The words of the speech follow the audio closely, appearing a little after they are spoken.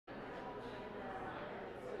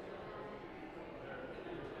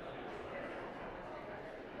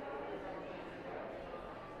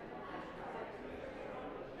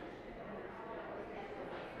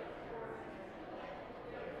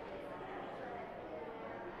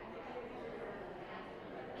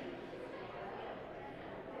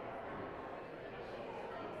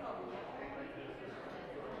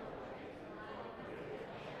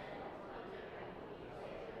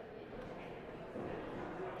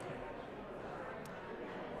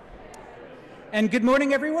And good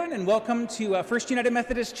morning, everyone, and welcome to First United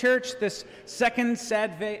Methodist Church this second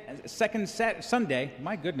Sunday.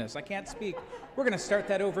 My goodness, I can't speak. We're going to start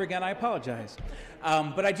that over again. I apologize.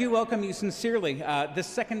 But I do welcome you sincerely this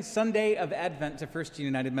second Sunday of Advent to First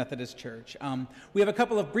United Methodist Church. We have a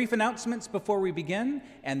couple of brief announcements before we begin,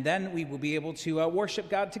 and then we will be able to worship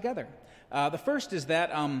God together. The first is that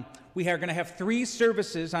we are going to have 3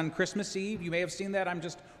 services on Christmas Eve. You may have seen that. I'm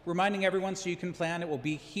just reminding everyone so you can plan. It will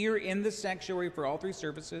be here in the sanctuary for all 3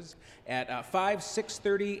 services at 5,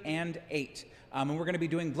 6:30, and 8. And we're going to be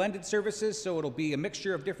doing blended services, so it'll be a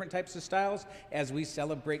mixture of different types of styles as we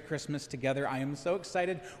celebrate Christmas together. I am so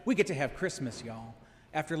excited. We get to have Christmas, y'all.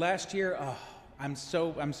 After last year, I'm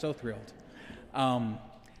so thrilled.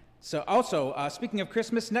 So also, speaking of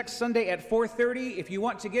Christmas, next Sunday at 4:30, if you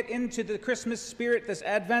want to get into the Christmas spirit this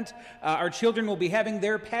Advent, our children will be having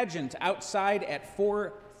their pageant outside at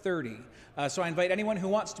 4:30. So I invite anyone who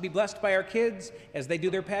wants to be blessed by our kids as they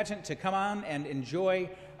do their pageant to come on and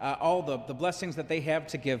enjoy all the blessings that they have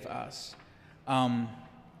to give us.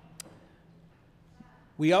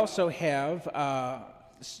 We also have,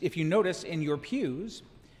 if you notice in your pews,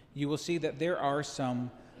 you will see that there are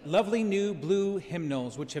some lovely new blue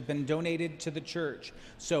hymnals which have been donated to the church.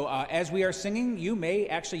 So as we are singing, you may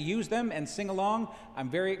actually use them and sing along. I'm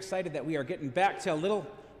very excited that we are getting back to a little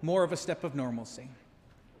more of a step of normalcy.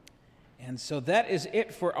 And so that is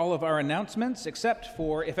it for all of our announcements, except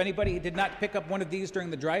for if anybody did not pick up one of these during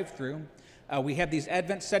the drive-thru, we have these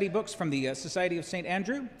Advent study books from the Society of St.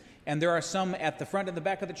 Andrew, and there are some at the front and the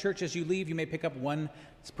back of the church. As you leave, you may pick up one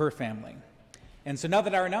per family. And so now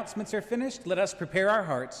that our announcements are finished, let us prepare our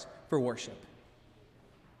hearts for worship.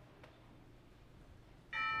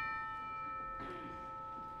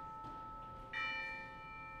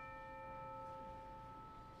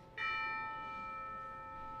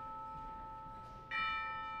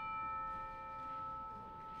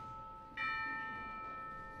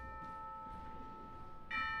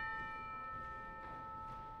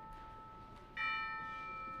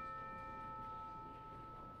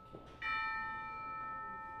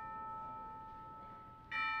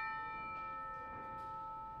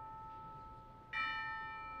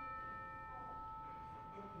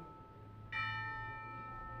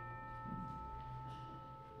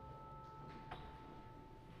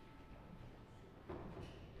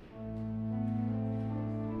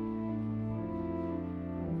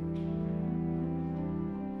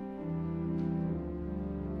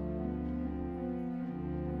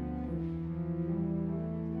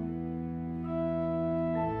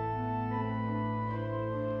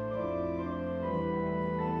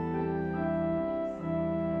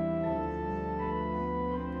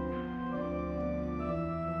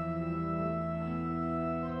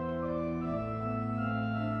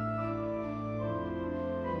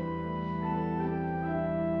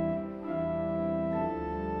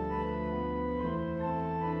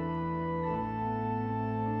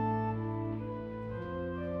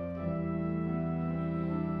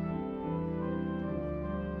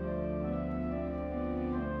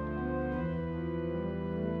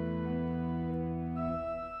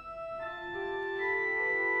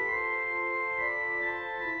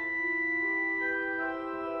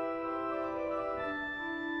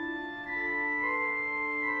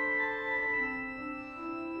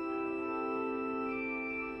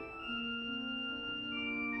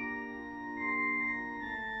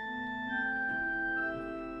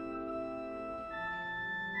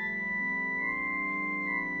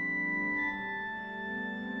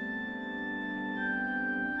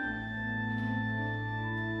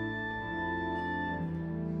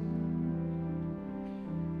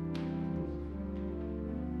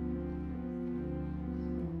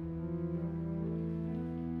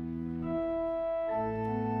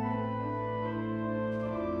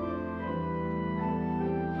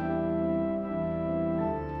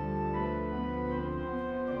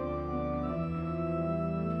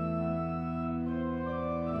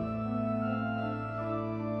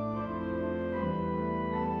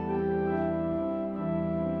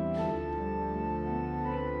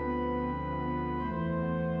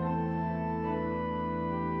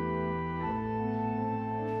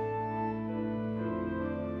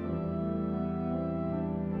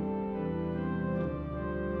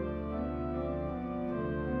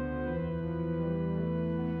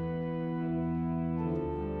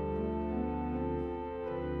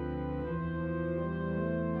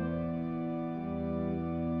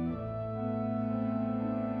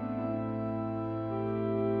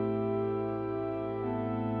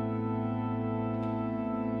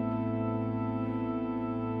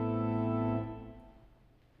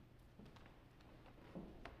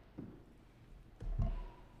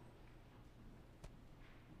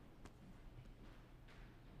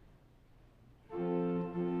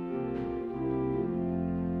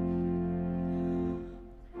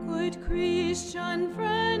 Christian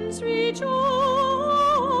friends, rejoice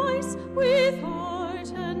with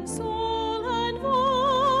heart and soul and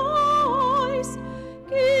voice.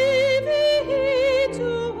 Give heed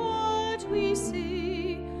to what we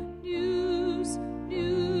say. News,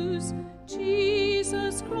 news,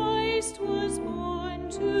 Jesus Christ was born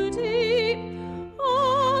today.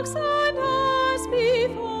 Ox and ass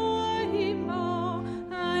before him bow,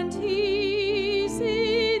 and he's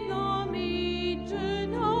in the manger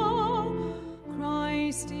now.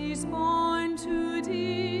 Christ is born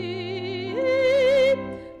today.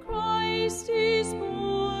 Christ is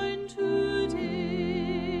born today.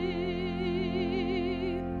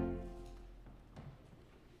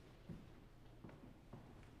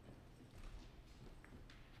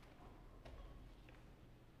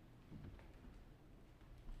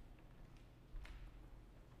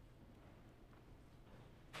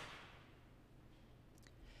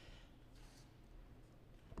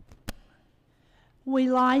 We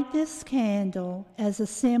light this candle as a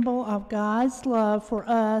symbol of God's love for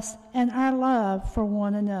us and our love for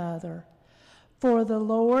one another. For the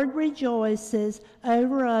Lord rejoices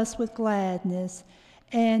over us with gladness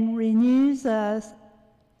and renews us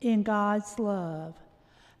in God's love.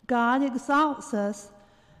 God exalts us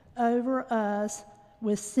over us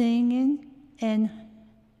with singing and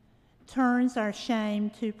turns our shame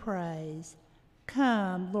to praise.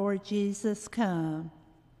 Come, Lord Jesus, come.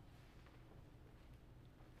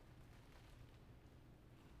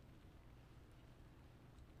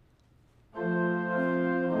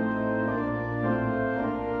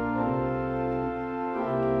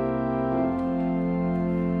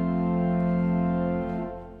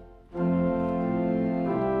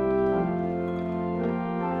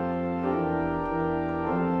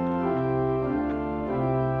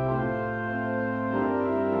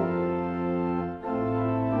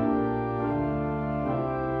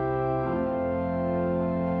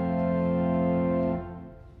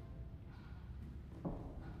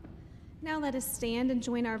 Now let us stand and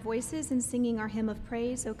join our voices in singing our hymn of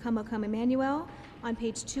praise, O Come, Emmanuel, on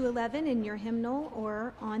page 211 in your hymnal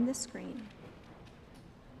or on the screen.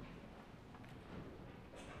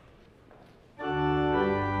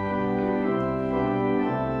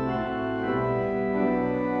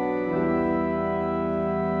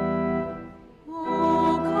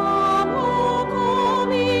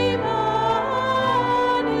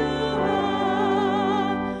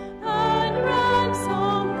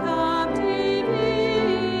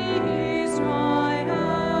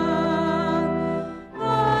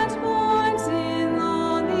 At once in the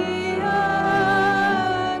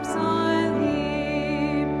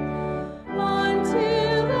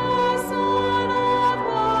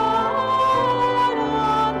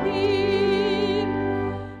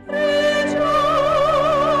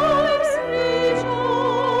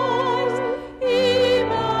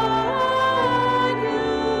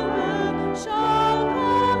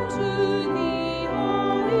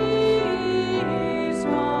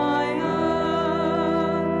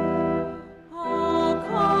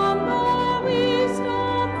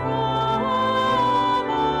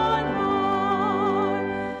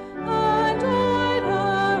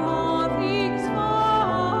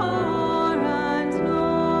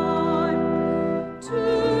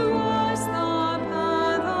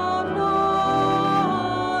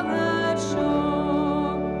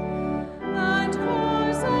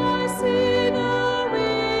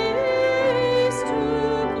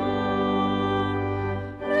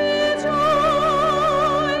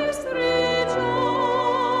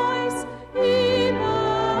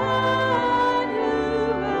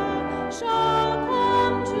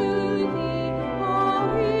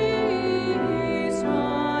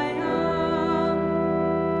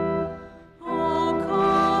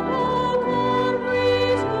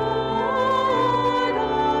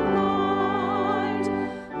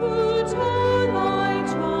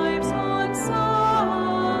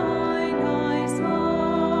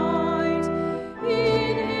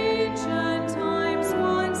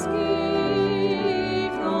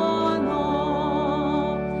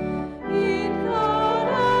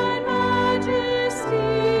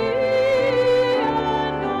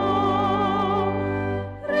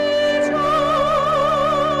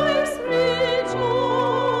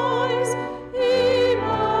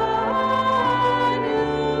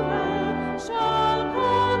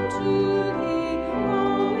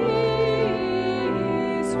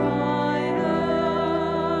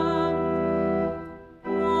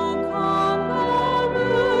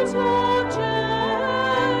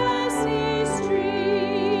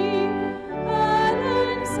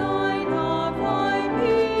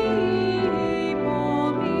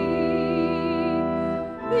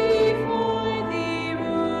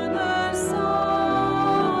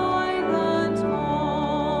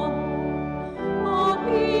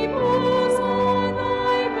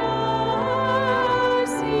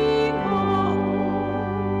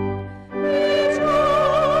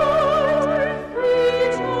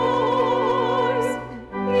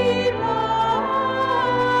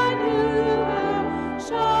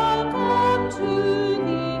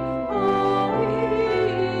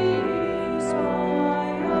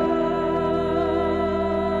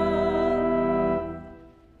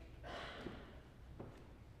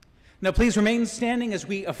Now please remain standing as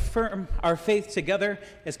we affirm our faith together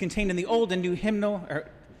as contained in the Old and New hymnal, or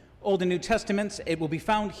Old and New Testaments. It will be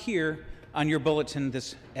found here on your bulletin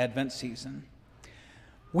this Advent season.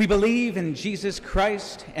 We believe in Jesus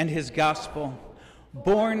Christ and his gospel,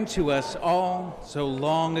 born to us all so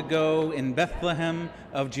long ago in Bethlehem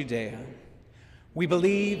of Judea. We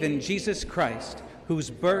believe in Jesus Christ, whose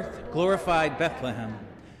birth glorified Bethlehem,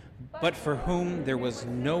 but for whom there was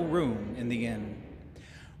no room in the inn.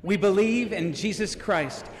 We believe in Jesus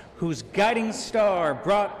Christ, whose guiding star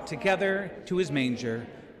brought together to his manger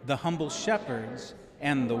the humble shepherds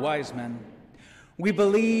and the wise men. We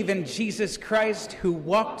believe in Jesus Christ, who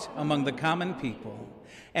walked among the common people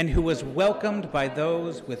and who was welcomed by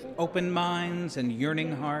those with open minds and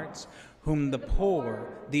yearning hearts, whom the poor,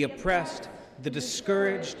 the oppressed, the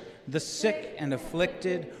discouraged, the sick and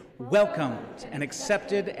afflicted welcomed and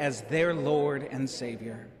accepted as their Lord and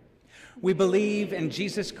Savior. We believe in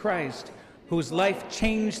Jesus Christ, whose life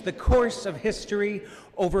changed the course of history,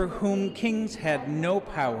 over whom kings had no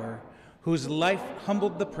power, whose life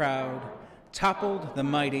humbled the proud, toppled the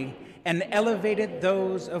mighty, and elevated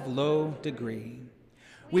those of low degree.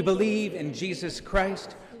 We believe in Jesus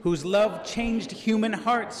Christ, whose love changed human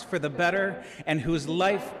hearts for the better, and whose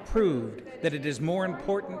life proved that it is more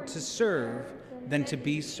important to serve than to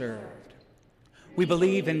be served. We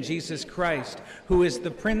believe in Jesus Christ, who is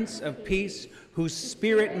the Prince of Peace, whose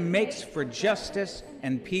Spirit makes for justice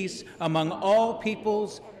and peace among all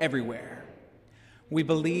peoples everywhere. We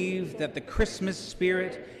believe that the Christmas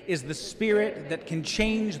spirit is the spirit that can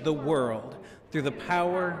change the world through the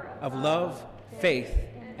power of love, faith,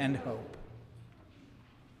 and hope.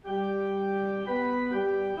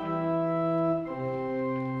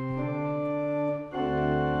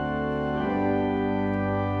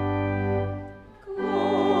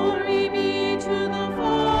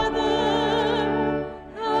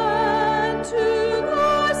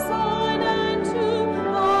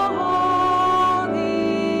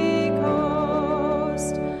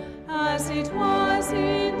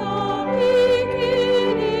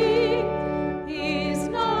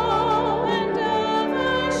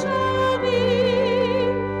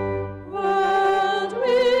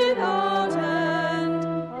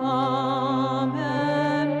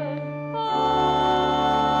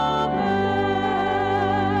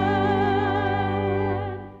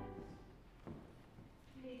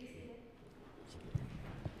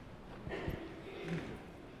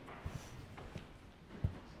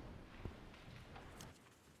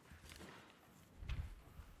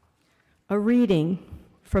 A reading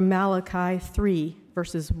from Malachi 3,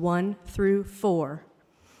 verses 1 through 4.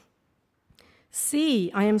 See,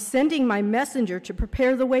 I am sending my messenger to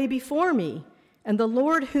prepare the way before me, and the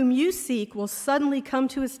Lord whom you seek will suddenly come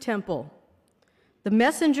to his temple. The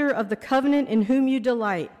messenger of the covenant in whom you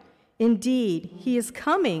delight. Indeed, he is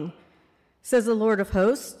coming, says the Lord of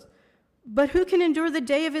hosts. But who can endure the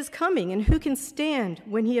day of his coming, and who can stand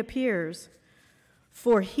when he appears?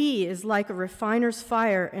 For he is like a refiner's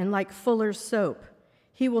fire and like fuller's soap.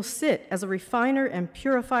 He will sit as a refiner and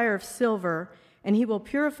purifier of silver, and he will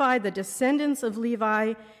purify the descendants of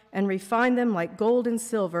Levi and refine them like gold and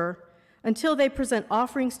silver, until they present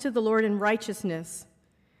offerings to the Lord in righteousness.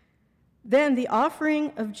 Then the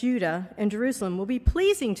offering of Judah and Jerusalem will be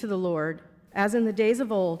pleasing to the Lord, as in the days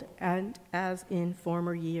of old and as in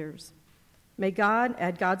former years. May God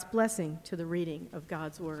add God's blessing to the reading of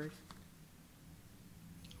God's word.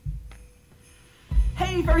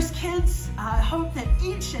 Hey, Verse Kids, I hope that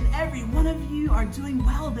each and every one of you are doing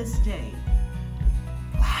well this day.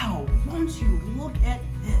 Wow, won't you look at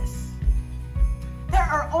this? There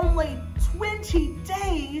are only 20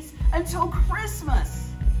 days until Christmas.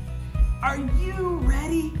 Are you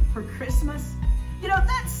ready for Christmas? You know,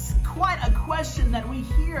 that's quite a question that we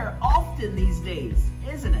hear often these days,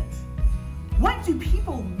 isn't it? What do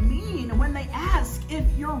people mean when they ask if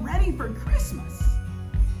you're ready for Christmas?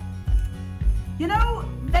 You know,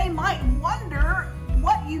 they might wonder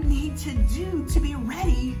what you need to do to be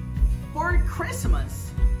ready for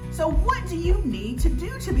Christmas. So what do you need to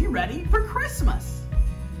do to be ready for Christmas?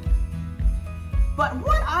 But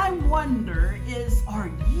what I wonder is, are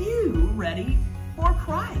you ready for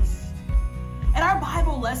Christ? In our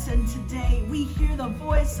Bible lesson today, we hear the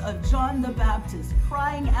voice of John the Baptist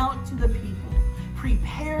crying out to the people,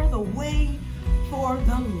 prepare the way for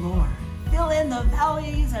the Lord. Fill in the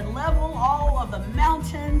valleys and level all of the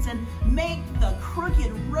mountains and make the crooked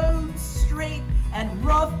roads straight and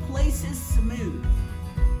rough places smooth.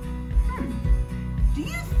 Do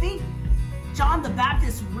you think John the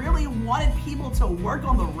Baptist really wanted people to work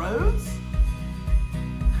on the roads?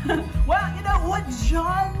 Well, you know what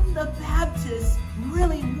John the Baptist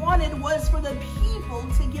really wanted was for the people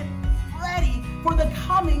to get ready for the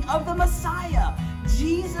coming of the Messiah,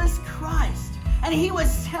 Jesus Christ. And he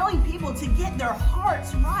was telling people to get their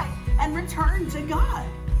hearts right and return to God.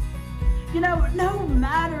 You know, no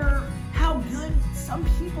matter how good some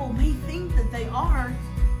people may think that they are,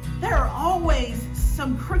 there are always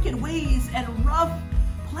some crooked ways and rough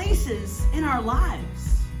places in our lives.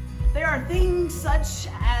 There are things such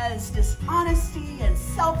as dishonesty and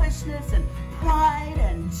selfishness and pride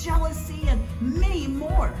and jealousy and many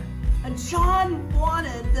more. And John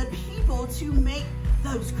wanted the people to make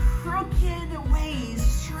those crooked ways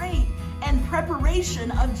straight in preparation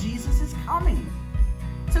of Jesus' coming.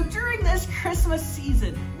 So during this Christmas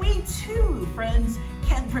season, we too, friends,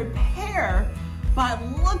 can prepare by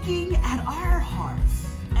looking at our hearts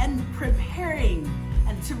and preparing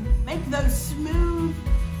and to make those smooth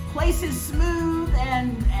places smooth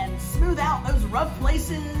and smooth out those rough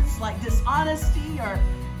places like dishonesty or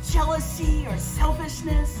jealousy or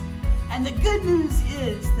selfishness. And the good news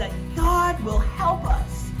is that God will help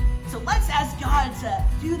us. So let's ask God to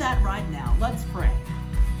do that right now. Let's pray.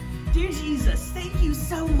 Dear Jesus, thank you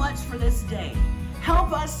so much for this day.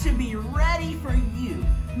 Help us to be ready for you.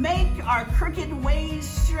 Make our crooked ways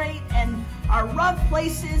straight and our rough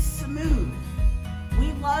places smooth.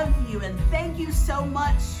 We love you and thank you so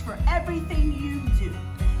much for everything you do.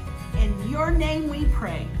 In your name we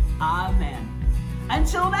pray. Amen.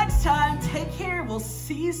 Until next time, take care. We'll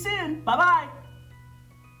see you soon. Bye-bye.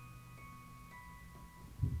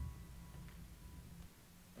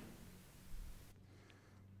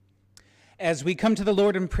 As we come to the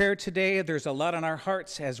Lord in prayer today, there's a lot on our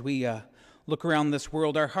hearts as we look around this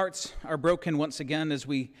world. Our hearts are broken once again as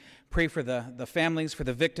we pray for the families, for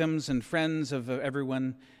the victims and friends of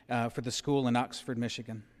everyone, for the school in Oxford,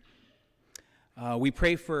 Michigan. We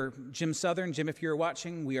pray for Jim Southern. Jim, if you're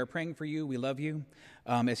watching, we are praying for you. We love you,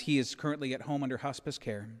 as he is currently at home under hospice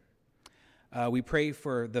care. We pray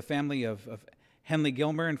for the family of Henley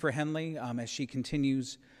Gilmer and for Henley as she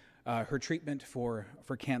continues her treatment for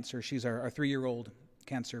cancer. She's our 3-year-old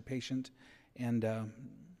cancer patient, and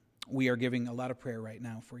we are giving a lot of prayer right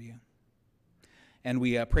now for you. And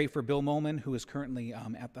we pray for Bill Molman, who is currently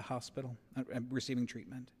at the hospital receiving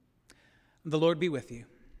treatment. The Lord be with you.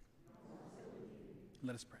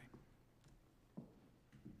 Let us pray.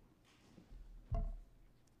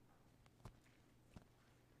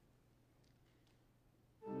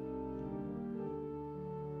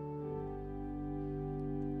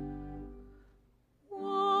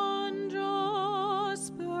 Wondrous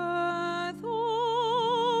birth,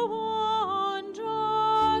 oh,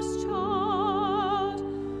 wondrous child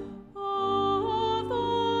of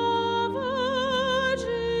the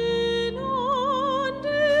Virgin undefiled,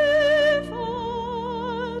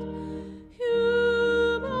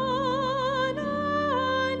 human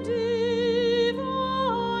and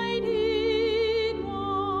divine in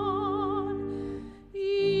one,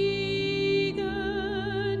 eager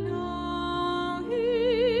now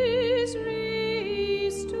his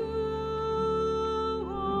race to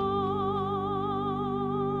on.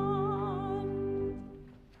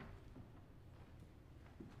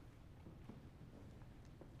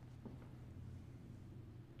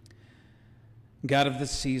 God of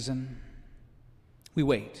this season, we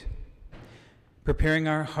wait, preparing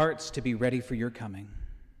our hearts to be ready for your coming.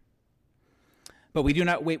 But we do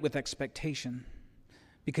not wait with expectation,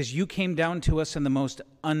 because you came down to us in the most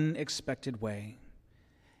unexpected way,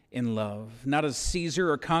 in love, not as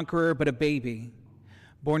Caesar or conqueror, but a baby,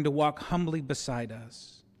 born to walk humbly beside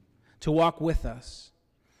us, to walk with us,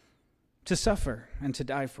 to suffer and to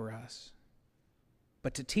die for us,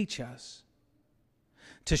 but to teach us,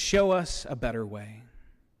 to show us a better way.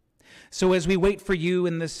 So as we wait for you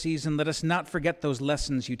in this season, let us not forget those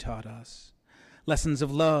lessons you taught us, lessons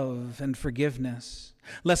of love and forgiveness,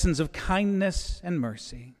 lessons of kindness and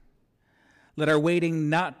mercy. Let our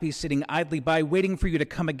waiting not be sitting idly by, waiting for you to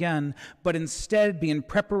come again, but instead be in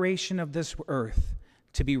preparation of this earth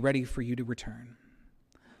to be ready for you to return.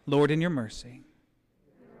 Lord, in your mercy.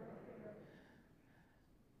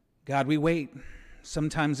 God, we wait,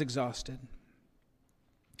 sometimes exhausted.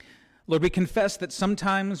 Lord, we confess that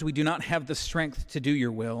sometimes we do not have the strength to do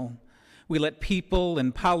your will. We let people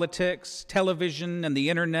and politics, television and the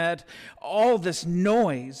internet, all this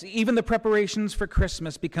noise, even the preparations for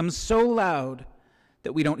Christmas, become so loud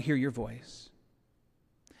that we don't hear your voice.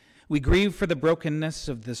 We grieve for the brokenness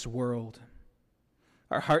of this world.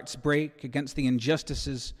 Our hearts break against the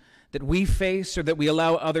injustices that we face or that we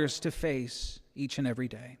allow others to face each and every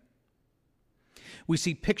day. We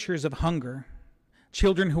see pictures of hunger,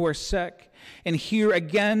 children who are sick, and hear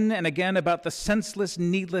again and again about the senseless,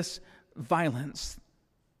 needless violence,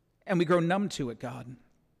 and we grow numb to it, God.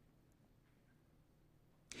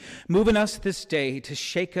 Move in us this day to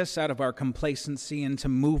shake us out of our complacency and to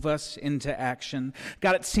move us into action.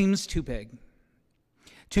 God, it seems too big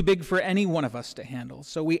for any one of us to handle.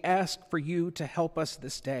 So we ask for you to help us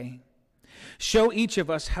this day. Show each of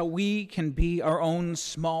us how we can be our own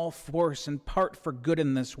small force and part for good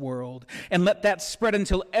in this world. And let that spread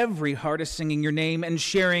until every heart is singing your name and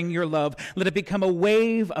sharing your love. Let it become a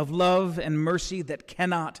wave of love and mercy that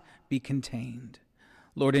cannot be contained.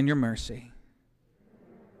 Lord, in your mercy.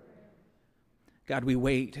 God, we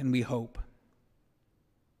wait and we hope.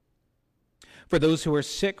 For those who are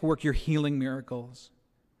sick, work your healing miracles.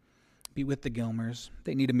 Be with the Gilmers.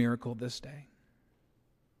 They need a miracle this day.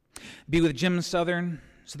 Be with Jim Southern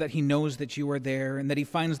so that he knows that you are there and that he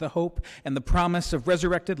finds the hope and the promise of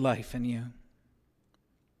resurrected life in you.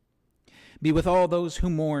 Be with all those who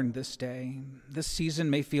mourn this day. This season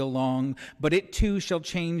may feel long, but it too shall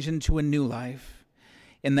change into a new life.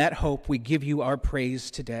 In that hope, we give you our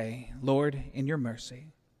praise today. Lord, in your mercy.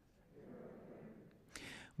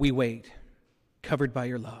 We wait, covered by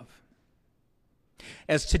your love.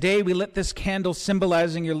 As today we lit this candle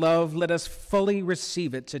symbolizing your love, let us fully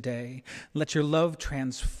receive it today. Let your love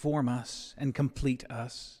transform us and complete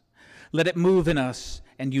us. Let it move in us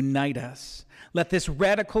and unite us. Let this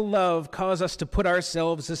radical love cause us to put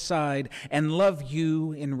ourselves aside and love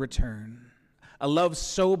you in return. A love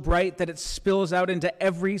so bright that it spills out into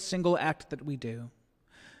every single act that we do.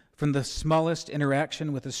 From the smallest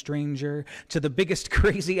interaction with a stranger to the biggest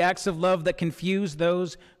crazy acts of love that confuse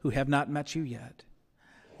those who have not met you yet.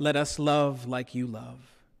 Let us love like you love.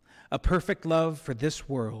 A perfect love for this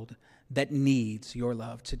world that needs your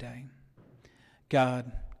love today.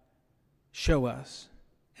 God, show us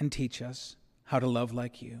and teach us how to love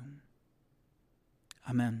like you.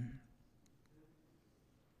 Amen.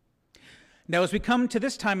 Now, as we come to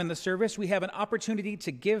this time in the service, we have an opportunity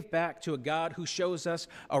to give back to a God who shows us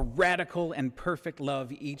a radical and perfect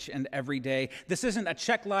love each and every day. This isn't a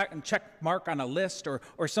check mark on a list or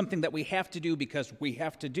something that we have to do because we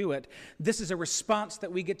have to do it. This is a response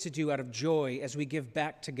that we get to do out of joy as we give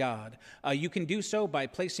back to God. You can do so by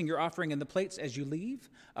placing your offering in the plates as you leave.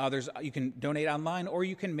 You can donate online or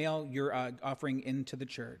you can mail your offering into the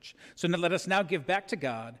church. So now let us now give back to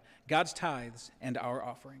God, God's tithes and our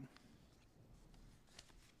offering.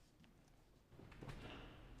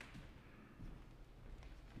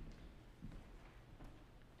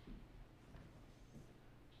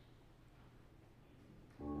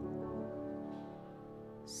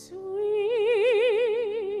 Sweet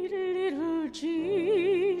little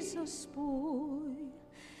Jesus boy,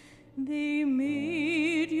 they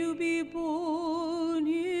made you be born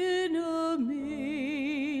in a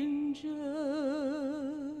manger.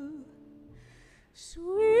 Sweet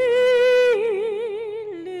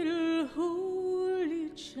little holy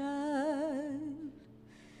child,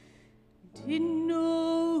 didn't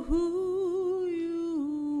know who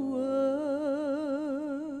you were.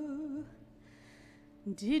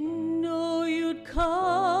 Didn't know you'd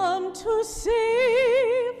come to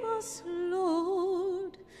save us,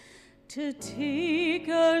 Lord, to take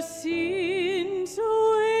our sins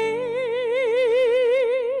away.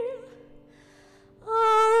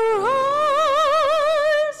 Our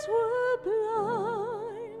eyes were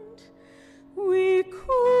blind, we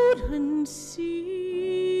couldn't see.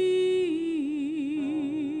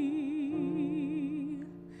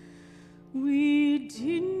 We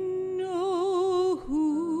didn't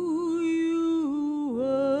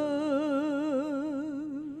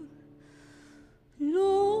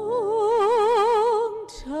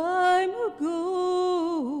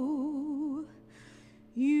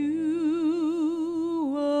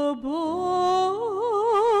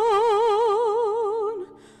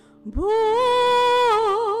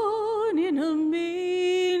born in a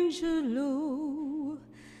manger low,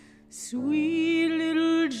 sweet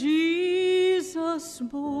little Jesus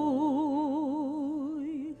boy.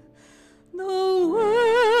 The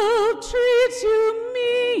world treats you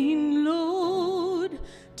mean, Lord,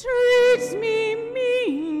 treats me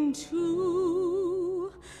mean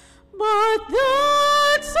too, but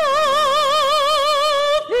that's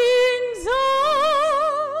all things are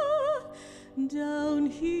down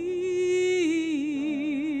here.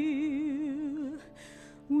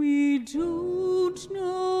 We don't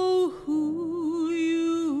know who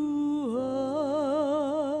you are.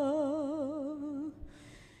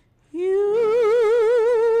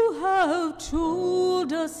 You have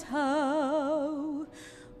told us how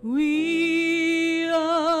we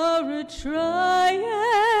are a trying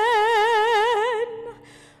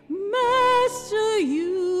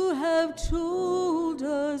have told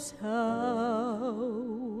us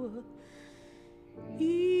how,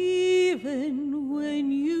 even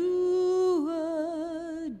when you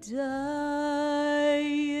were dying.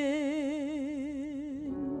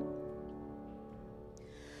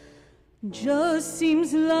 Just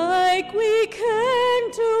seems like we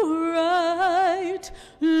can't do right.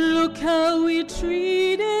 Look how we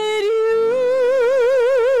treated you.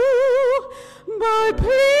 But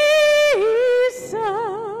please,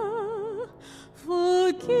 sir,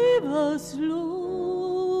 forgive us, Lord.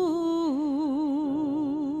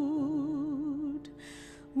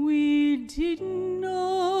 We didn't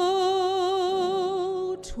know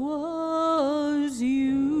 'twas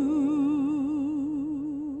you.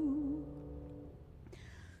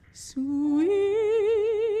 Sweet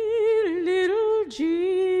little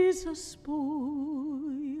Jesus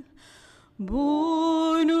boy,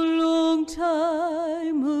 born a long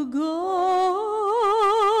time ago,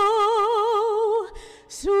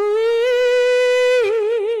 sweet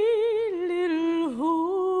little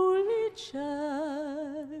holy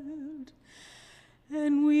child,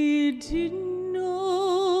 and we didn't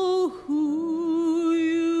know who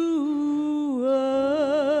you were.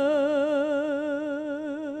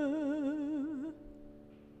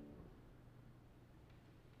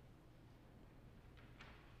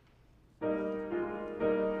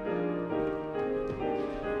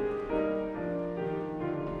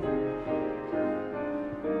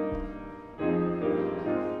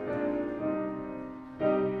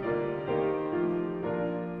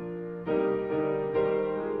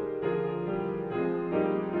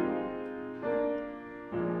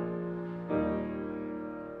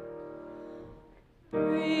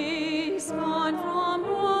 Praise God from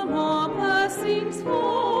whom all blessings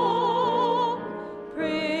flow.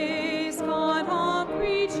 Praise God, all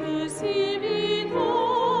creatures here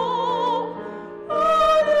below.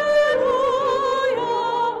 Alleluia,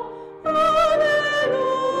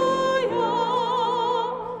 alleluia.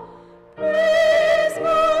 Praise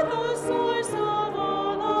God, the source of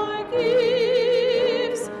all our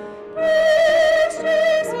gifts. Praise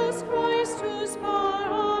Jesus Christ, whose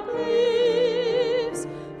power uplifts.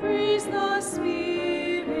 Praise the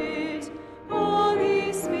Spirit,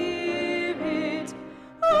 Holy Spirit.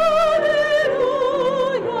 Alleluia,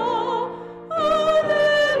 alleluia.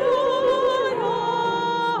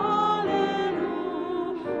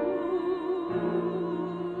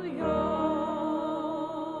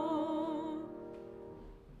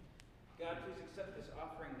 God, please accept this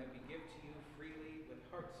offering that we give to you freely with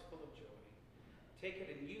hearts full of joy. Take it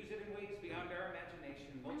and use it in ways beyond our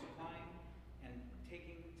imagination, multiplying and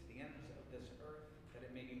taking to the ends of this earth, that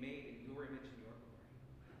it may be made in your image and your glory.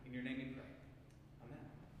 In your name we pray. Amen.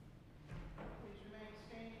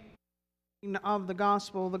 Of the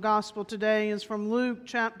gospel. The gospel today is from Luke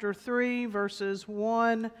chapter 3, verses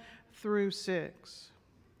 1 through 6.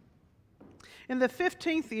 In the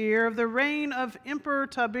 15th year of the reign of Emperor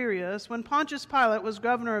Tiberius, when Pontius Pilate was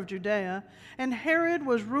governor of Judea, and Herod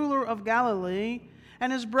was ruler of Galilee,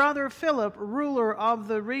 and his brother Philip, ruler of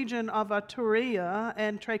the region of Iturea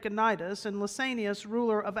and Trachonitis, and Lysanias,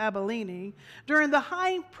 ruler of Abilene, during the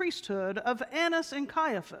high priesthood of Annas and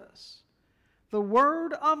Caiaphas, the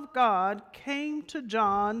word of God came to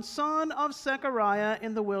John, son of Zechariah,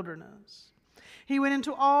 in the wilderness. He went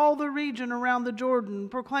into all the region around the Jordan,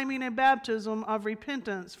 proclaiming a baptism of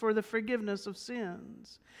repentance for the forgiveness of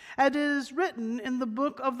sins. As it is written in the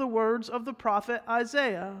book of the words of the prophet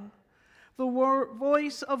Isaiah, the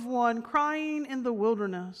voice of one crying in the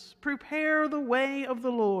wilderness, prepare the way of the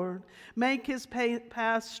Lord, make his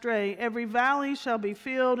path straight. Every valley shall be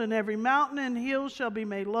filled, and every mountain and hill shall be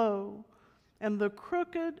made low, and the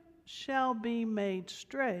crooked shall be made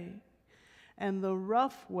straight, and the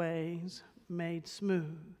rough ways made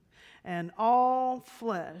smooth, and all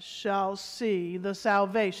flesh shall see the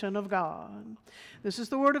salvation of God. This is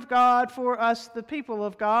the word of God for us, the people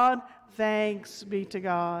of God. Thanks be to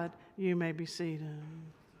God. You may be seated.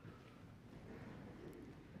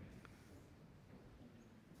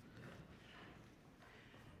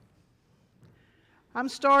 I'm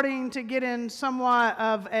starting to get in somewhat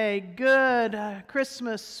of a good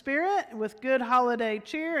Christmas spirit with good holiday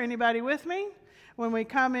cheer. Anybody with me? When we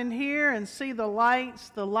come in here and see the lights,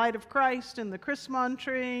 the light of Christ and the Christmas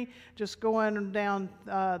tree just going down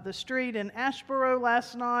the street in Ashboro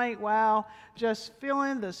last night. Wow, just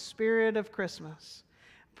feeling the spirit of Christmas.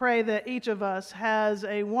 Pray that each of us has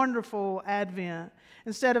a wonderful Advent.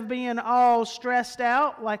 Instead of being all stressed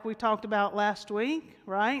out like we talked about last week,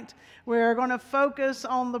 right? We're going to focus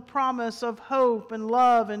on the promise of hope and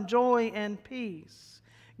love and joy and peace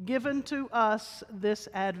given to us this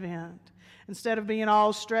Advent. Instead of being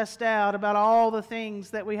all stressed out about all the things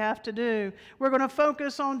that we have to do, we're going to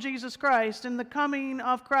focus on Jesus Christ and the coming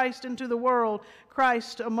of Christ into the world,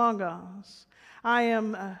 Christ among us. I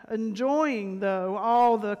am enjoying, though,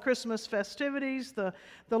 all the Christmas festivities. The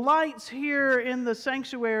lights here in the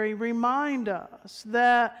sanctuary remind us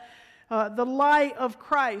that the light of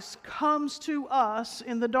Christ comes to us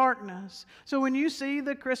in the darkness. So when you see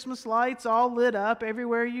the Christmas lights all lit up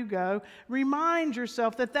everywhere you go, remind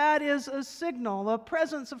yourself that that is a signal, a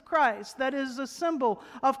presence of Christ. That is a symbol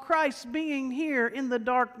of Christ being here in the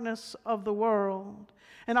darkness of the world.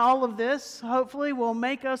 And all of this, hopefully, will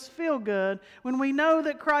make us feel good when we know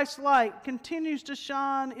that Christ's light continues to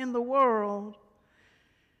shine in the world.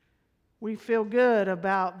 We feel good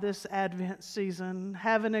about this Advent season,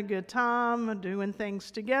 having a good time, doing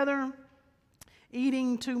things together,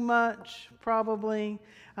 eating too much, probably,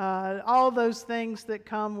 all those things that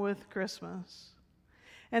come with Christmas.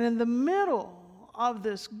 And in the middle of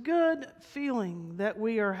this good feeling that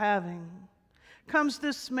we are having, comes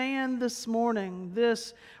this man this morning,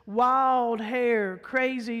 this wild-haired,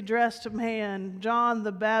 crazy-dressed man, John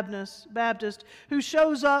the Baptist, who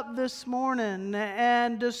shows up this morning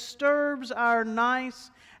and disturbs our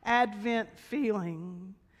nice Advent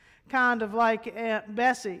feeling. Kind of like Aunt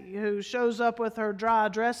Bessie, who shows up with her dry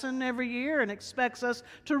dressing every year and expects us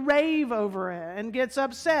to rave over it and gets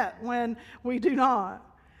upset when we do not.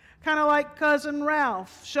 Kind of like Cousin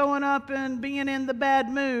Ralph showing up and being in the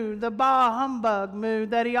bad mood, the bah humbug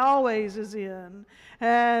mood that he always is in.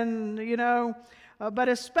 And, but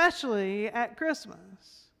especially at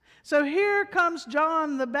Christmas. So here comes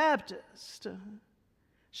John the Baptist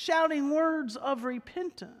shouting words of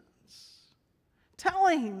repentance,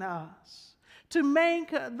 telling us to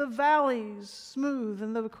make the valleys smooth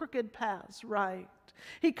and the crooked paths right.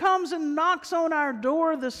 He comes and knocks on our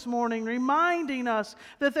door this morning, reminding us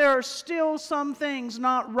that there are still some things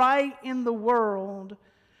not right in the world.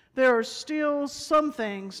 There are still some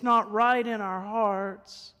things not right in our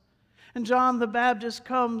hearts. And John the Baptist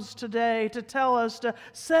comes today to tell us to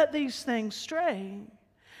set these things straight.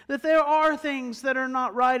 That there are things that are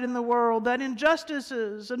not right in the world, that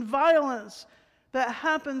injustices and violence that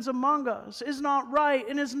happens among us is not right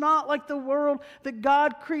and is not like the world that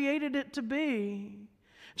God created it to be.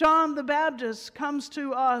 John the Baptist comes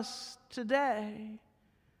to us today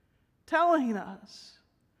telling us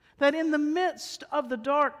that in the midst of the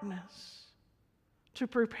darkness, to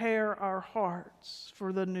prepare our hearts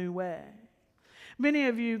for the new way. Many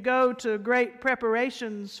of you go to great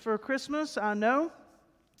preparations for Christmas, I know.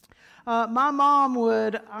 My mom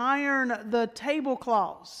would iron the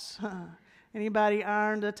tablecloths. Anybody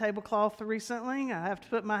ironed a tablecloth recently? I have to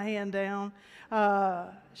put my hand down.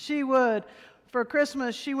 She would. For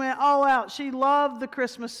Christmas, she went all out. She loved the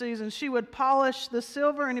Christmas season. She would polish the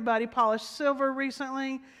silver. Anybody polished silver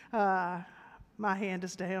recently? My hand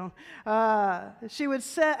is down. She would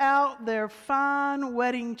set out their fine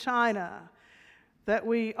wedding china that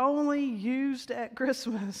we only used at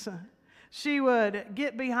Christmas. She would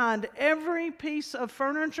get behind every piece of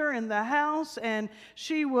furniture in the house, and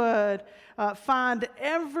she would find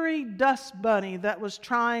every dust bunny that was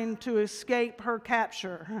trying to escape her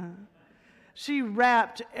capture. She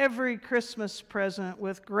wrapped every Christmas present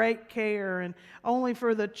with great care, and only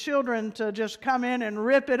for the children to just come in and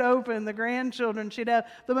rip it open, the grandchildren. She'd have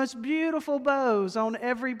the most beautiful bows on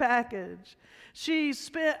every package. She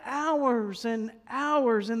spent hours and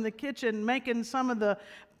hours in the kitchen making some of the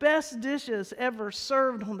best dishes ever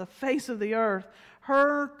served on the face of the earth.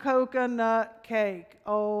 Her coconut cake,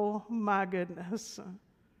 oh my goodness.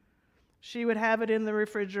 She would have it in the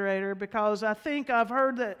refrigerator because I think I've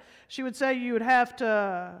heard that she would say you would have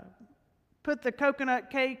to put the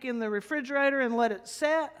coconut cake in the refrigerator and let it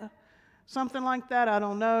set. Something like that, I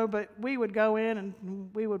don't know. But we would go in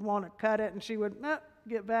and we would want to cut it, and she would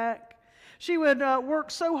get back. She would work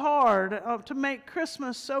so hard to make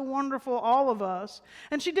Christmas so wonderful, all of us.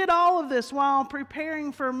 And she did all of this while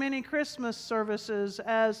preparing for many Christmas services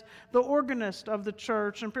as the organist of the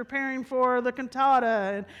church, and preparing for the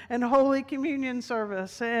cantata and Holy Communion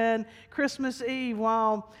service and Christmas Eve,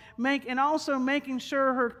 and also making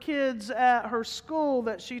sure her kids at her school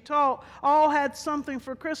that she taught all had something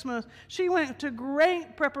for Christmas. She went to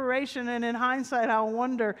great preparation, and in hindsight, I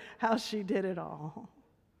wonder how she did it all.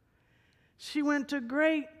 She went to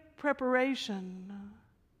great preparation,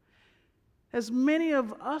 as many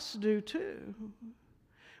of us do too.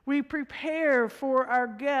 We prepare for our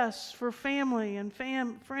guests, for family and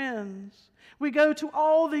friends. We go to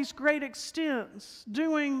all these great extents,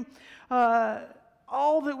 doing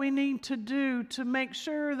all that we need to do to make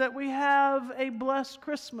sure that we have a blessed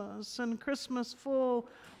Christmas and Christmas full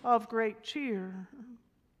of great cheer.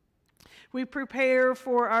 We prepare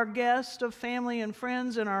for our guests of family and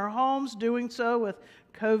friends in our homes, doing so with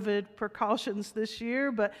COVID precautions this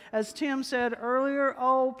year. But as Tim said earlier,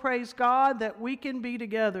 oh, praise God that we can be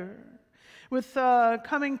together. With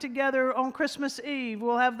coming together on Christmas Eve,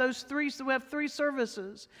 we'll have three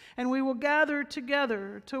services, and we will gather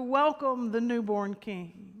together to welcome the newborn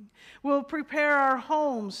King. We'll prepare our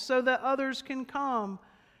homes so that others can come.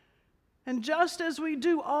 And just as we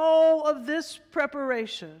do all of this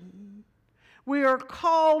preparation, we are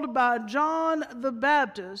called by John the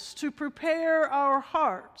Baptist to prepare our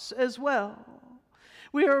hearts as well.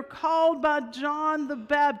 We are called by John the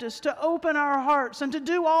Baptist to open our hearts and to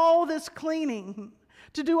do all this cleaning,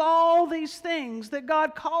 to do all these things that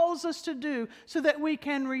God calls us to do so that we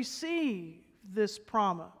can receive this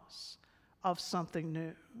promise of something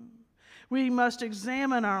new. We must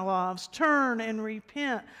examine our lives, turn and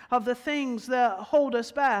repent of the things that hold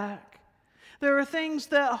us back. There are things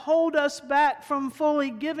that hold us back from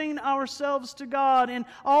fully giving ourselves to God in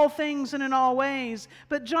all things and in all ways.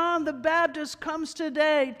 But John the Baptist comes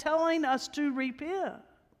today telling us to repent,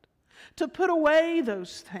 to put away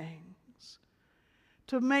those things,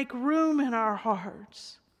 to make room in our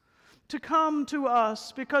hearts, to come to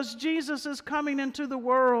us because Jesus is coming into the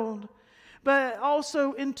world, but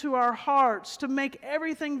also into our hearts, to make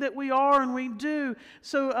everything that we are and we do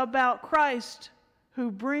so about Christ, who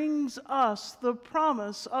brings us the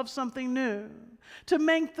promise of something new, to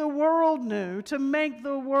make the world new, to make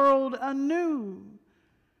the world anew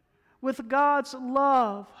with God's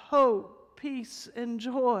love, hope, peace, and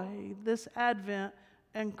joy this Advent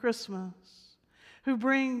and Christmas.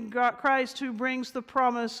 Christ who brings the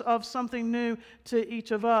promise of something new to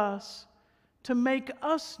each of us, to make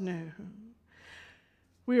us new.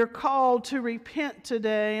 We are called to repent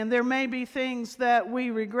today, and there may be things that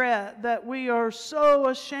we regret, that we are so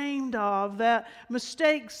ashamed of, that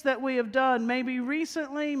mistakes that we have done, maybe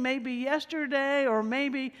recently, maybe yesterday, or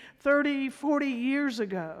maybe 30, 40 years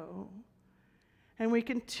ago. And we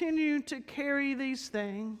continue to carry these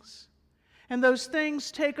things, and those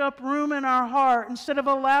things take up room in our heart instead of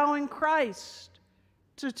allowing Christ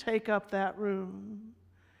to take up that room.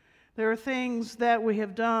 There are things that we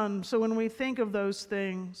have done, so when we think of those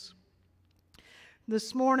things,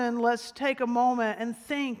 this morning, let's take a moment and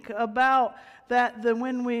think about that,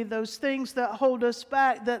 those things that hold us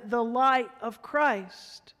back, that the light of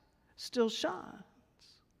Christ still shines.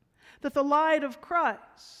 That the light of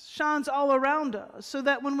Christ shines all around us, so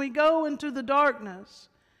that when we go into the darkness,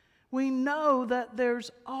 we know that there's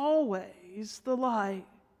always the light.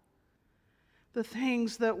 The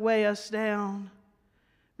things that weigh us down,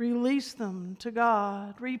 release them to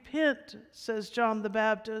God. Repent, says John the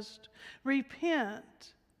Baptist.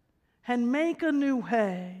 Repent and make a new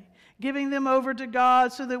way, giving them over to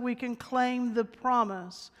God so that we can claim the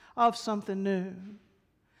promise of something new.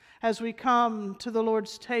 As we come to the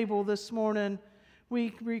Lord's table this morning, we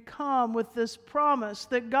come with this promise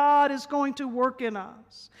that God is going to work in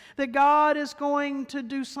us, that God is going to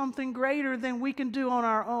do something greater than we can do on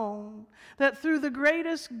our own, that through the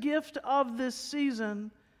greatest gift of this season,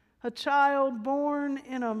 a child born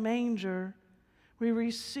in a manger, we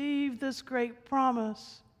receive this great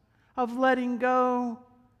promise of letting go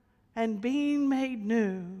and being made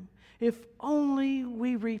new if only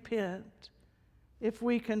we repent, if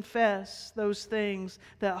we confess those things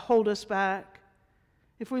that hold us back,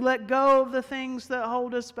 if we let go of the things that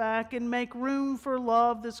hold us back and make room for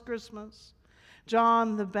love this Christmas.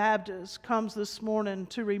 John the Baptist comes this morning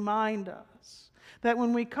to remind us that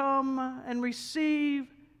when we come and receive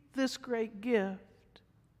this great gift,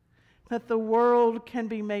 that the world can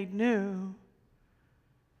be made new.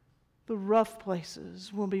 The rough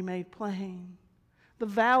places will be made plain. The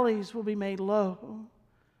valleys will be made low.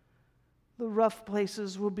 The rough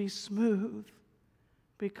places will be smooth,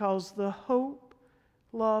 because the hope,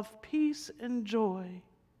 love, peace, and joy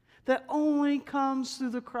that only comes through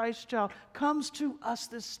the Christ child comes to us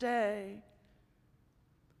this day.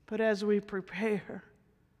 But as we prepare,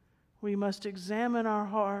 we must examine our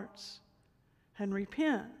hearts and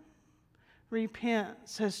repent. Repent,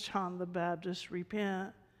 says John the Baptist, repent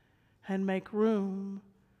and make room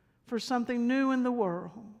for something new in the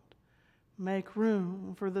world. Make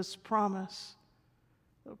room for this promise,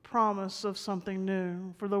 the promise of something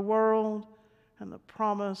new for the world and the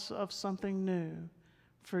promise of something new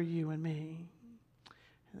for you and me.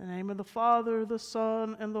 In the name of the Father, the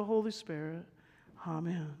Son, and the Holy Spirit,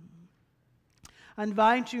 amen. I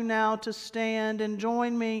invite you now to stand and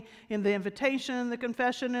join me in the invitation, the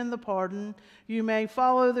confession, and the pardon. You may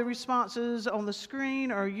follow the responses on the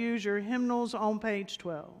screen or use your hymnals on page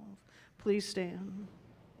 12. Please stand.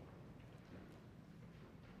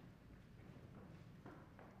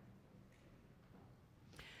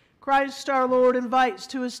 Christ our Lord invites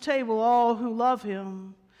to his table all who love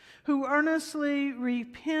him, who earnestly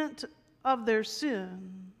repent of their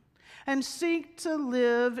sin and seek to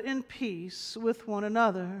live in peace with one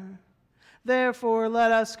another. Therefore,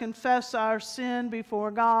 let us confess our sin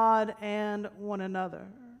before God and one another.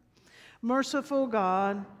 Merciful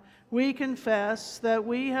God, we confess that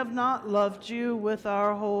we have not loved you with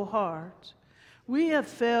our whole heart. We have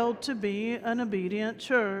failed to be an obedient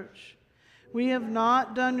church. We have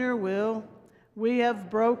not done your will. We have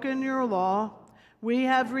broken your law. We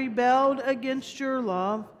have rebelled against your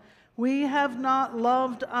love. We have not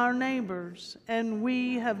loved our neighbors, and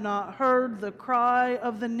we have not heard the cry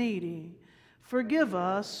of the needy. Forgive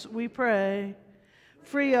us, we pray.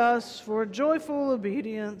 Free us for joyful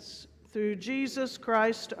obedience through Jesus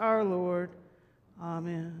Christ our Lord.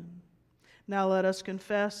 Amen. Now let us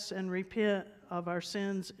confess and repent of our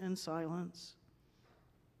sins in silence.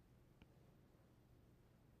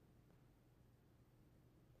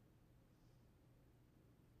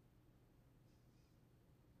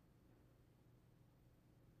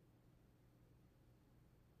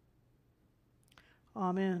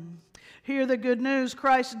 Amen. Hear the good news.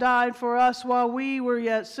 Christ died for us while we were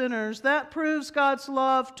yet sinners. That proves God's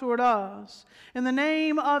love toward us. In the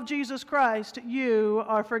name of Jesus Christ, you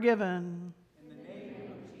are forgiven. In the name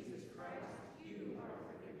of Jesus Christ, you are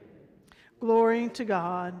forgiven. Glory to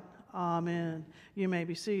God. Amen. You may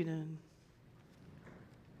be seated.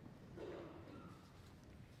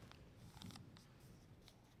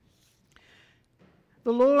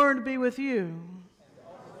 The Lord be with you.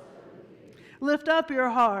 Lift up your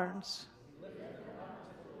hearts.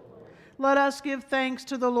 Let us give thanks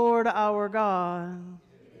to the Lord our God.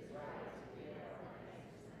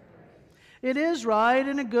 It is right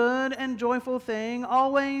and a good and joyful thing,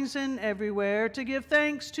 always and everywhere, to give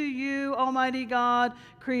thanks to you, Almighty God,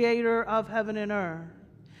 creator of heaven and earth.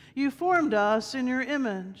 You formed us in your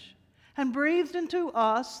image and breathed into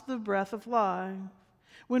us the breath of life.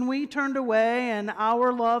 When we turned away and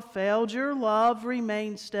our love failed, your love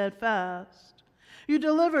remained steadfast. You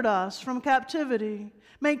delivered us from captivity,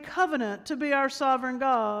 made covenant to be our sovereign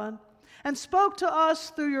God, and spoke to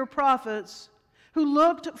us through your prophets, who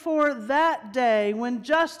looked for that day when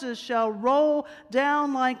justice shall roll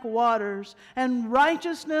down like waters and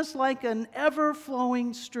righteousness like an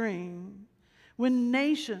ever-flowing stream, when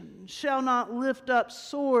nation shall not lift up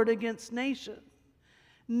sword against nation,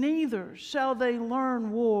 neither shall they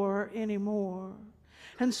learn war anymore.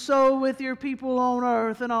 And so with your people on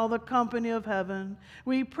earth and all the company of heaven,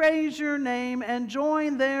 we praise your name and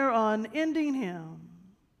join their unending hymn.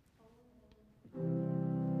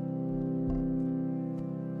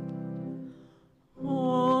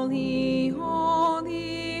 Holy,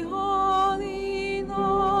 holy, holy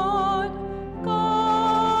Lord,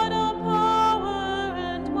 God of power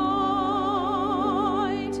and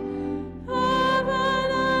might,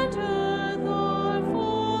 heaven and earth are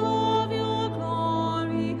full of your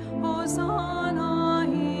glory. Hosanna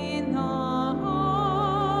in the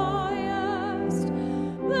highest.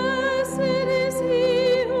 Blessed is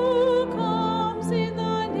he who comes in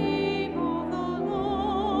the name of the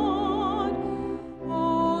Lord.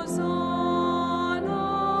 Hosanna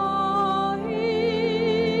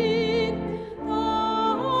in the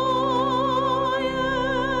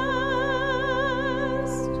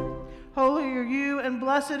highest. Holy are you, and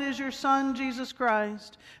blessed is your Son, Jesus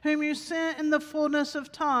Christ, whom you sent in the fullness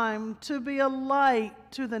of time to be a light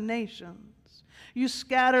to the nations. You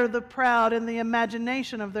scatter the proud in the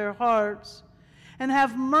imagination of their hearts, and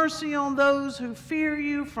have mercy on those who fear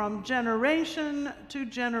you from generation to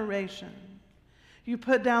generation. You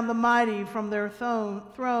put down the mighty from their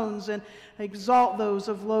thrones and exalt those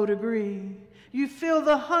of low degree. You fill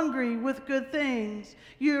the hungry with good things.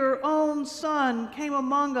 Your own Son came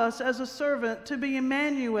among us as a servant to be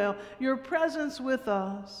Emmanuel, your presence with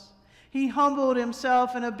us. He humbled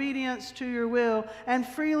himself in obedience to your will and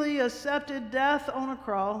freely accepted death on a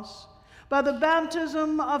cross. By the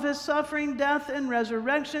baptism of his suffering, death, and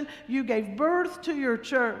resurrection, you gave birth to your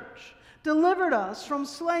church, delivered us from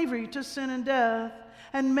slavery to sin and death,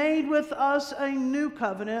 and made with us a new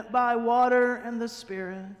covenant by water and the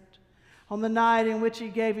Spirit. On the night in which he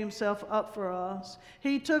gave himself up for us,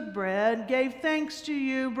 he took bread, gave thanks to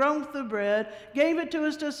you, broke the bread, gave it to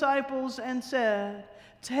his disciples, and said,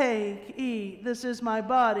 "Take, eat, this is my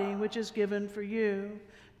body, which is given for you.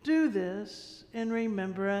 Do this in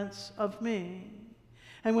remembrance of me."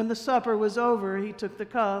 And when the supper was over, he took the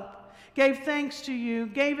cup, gave thanks to you,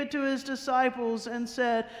 gave it to his disciples, and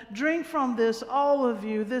said, "Drink from this, all of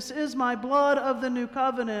you. This is my blood of the new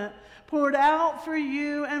covenant, poured out for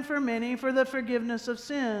you and for many for the forgiveness of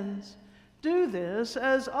sins. Do this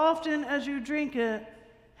as often as you drink it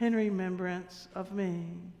in remembrance of me.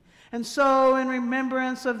 And so, in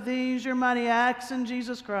remembrance of these, your mighty acts in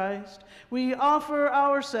Jesus Christ, we offer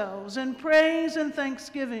ourselves in praise and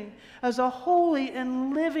thanksgiving as a holy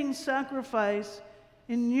and living sacrifice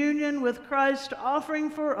in union with Christ offering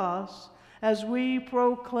for us as we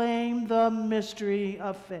proclaim the mystery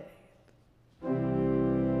of faith.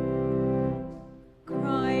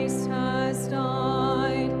 Christ has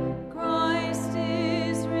died, Christ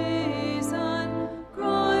is risen,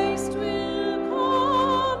 Christ will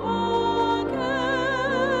come again.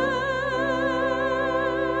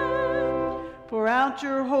 Pour out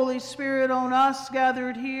your Holy Spirit on us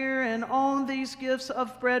gathered here and on these gifts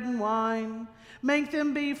of bread and wine. Make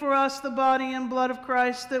them be for us the body and blood of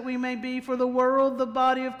Christ, that we may be for the world the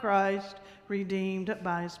body of Christ, redeemed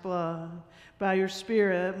by his blood. By your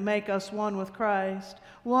Spirit, make us one with Christ,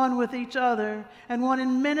 one with each other, and one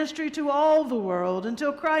in ministry to all the world,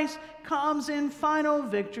 until Christ comes in final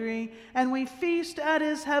victory, and we feast at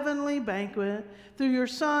his heavenly banquet through your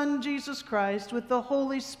Son, Jesus Christ, with the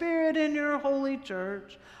Holy Spirit in your holy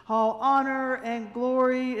church. All honor and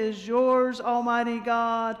glory is yours, Almighty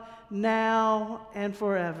God, now and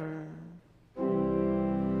forever.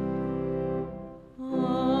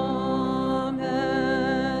 Amen.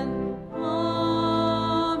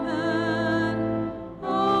 Amen.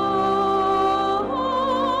 Amen.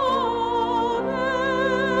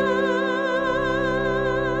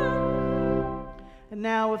 And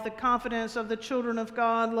now, with the confidence of the children of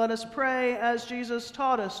God, let us pray as Jesus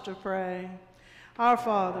taught us to pray. Our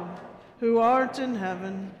Father, who art in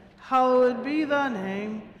heaven, hallowed be thy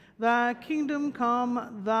name. Thy kingdom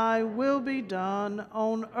come, thy will be done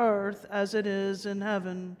on earth as it is in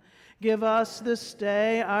heaven. Give us this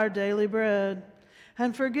day our daily bread,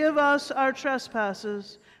 and forgive us our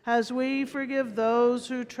trespasses, as we forgive those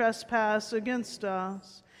who trespass against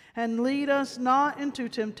us. And lead us not into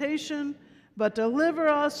temptation, but deliver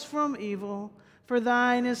us from evil. For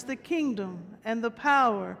thine is the kingdom, and the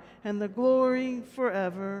power, and the glory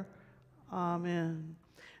forever. Amen.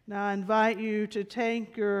 Now I invite you to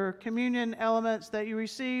take your communion elements that you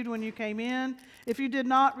received when you came in. If you did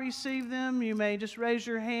not receive them, you may just raise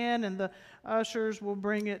your hand and the ushers will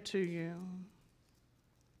bring it to you.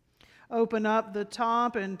 Open up the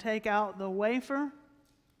top and take out the wafer.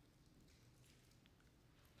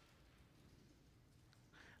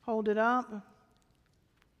 Hold it up.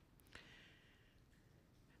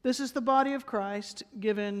 This is the body of Christ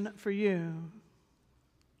given for you.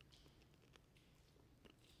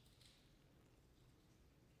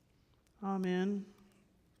 Amen.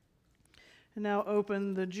 And now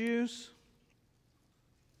open the juice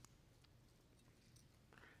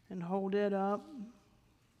and hold it up.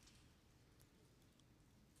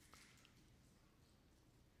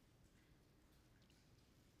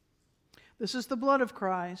 This is the blood of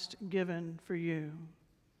Christ given for you.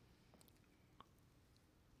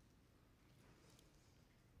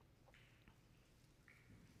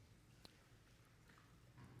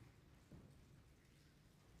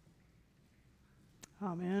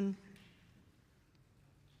 Amen.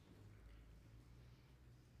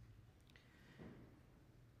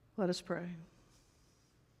 Let us pray.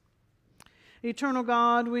 Eternal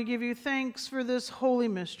God, we give you thanks for this holy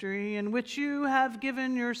mystery in which you have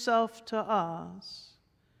given yourself to us.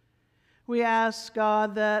 We ask,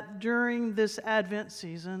 God, that during this Advent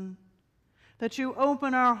season, that you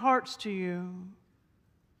open our hearts to you,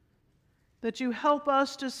 that you help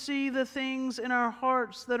us to see the things in our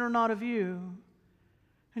hearts that are not of you,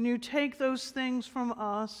 and you take those things from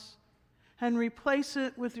us and replace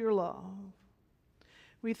it with your love.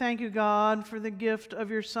 We thank you, God, for the gift of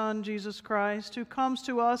your Son, Jesus Christ, who comes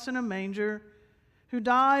to us in a manger, who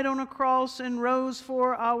died on a cross and rose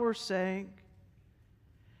for our sake.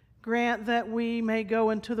 Grant that we may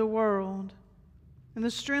go into the world in the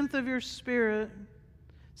strength of your Spirit,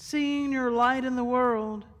 seeing your light in the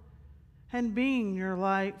world and being your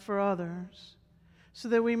light for others, so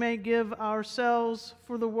that we may give ourselves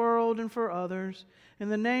for the world and for others. In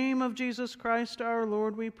the name of Jesus Christ our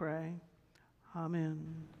Lord we pray.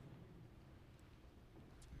 Amen.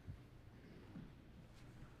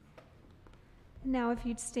 Now if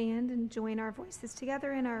you'd stand and join our voices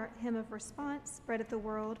together in our hymn of response, Bread of the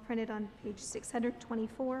World, printed on page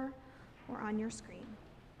 624 or on your screen.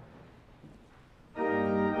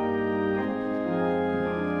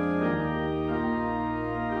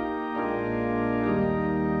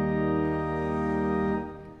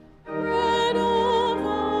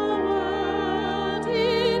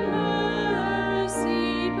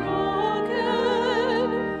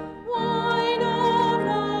 Wine of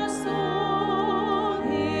the soul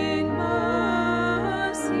in mercy.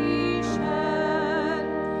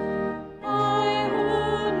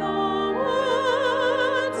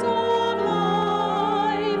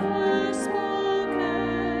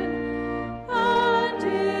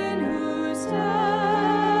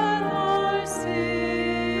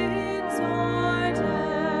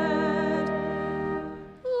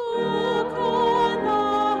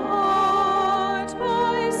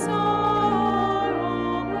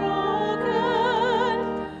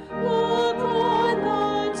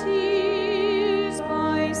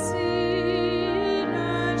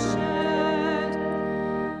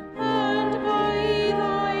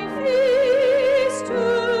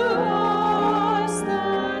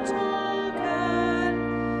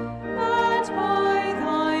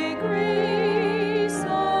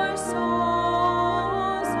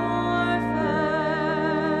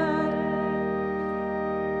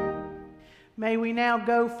 May we now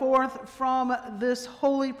go forth from this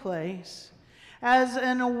holy place as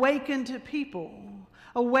an awakened people,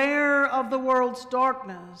 aware of the world's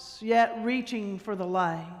darkness, yet reaching for the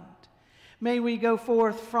light. May we go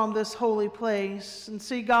forth from this holy place and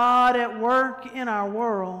see God at work in our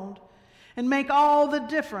world and make all the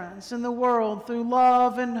difference in the world through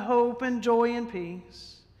love and hope and joy and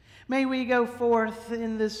peace. May we go forth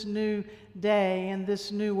in this new day and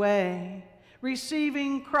this new way,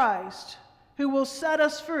 receiving Christ, who will set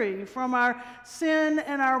us free from our sin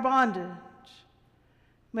and our bondage.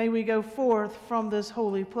 May we go forth from this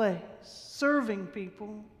holy place, serving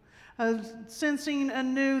people, sensing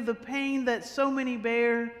anew the pain that so many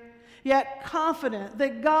bear, yet confident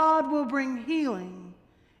that God will bring healing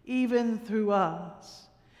even through us.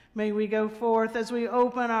 May we go forth as we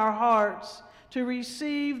open our hearts to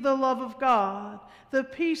receive the love of God, the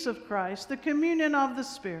peace of Christ, the communion of the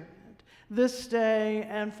Spirit, this day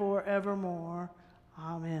and forevermore.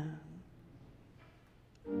 Amen.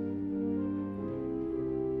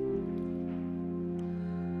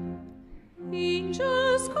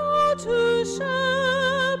 Angels call to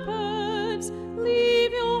shepherds,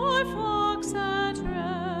 leave your flocks at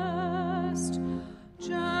rest.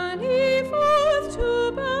 Journey forth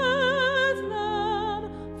to Bethlehem,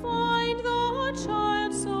 find the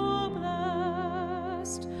child so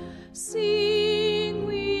blessed. Sing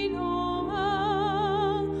we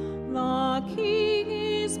Noel, the King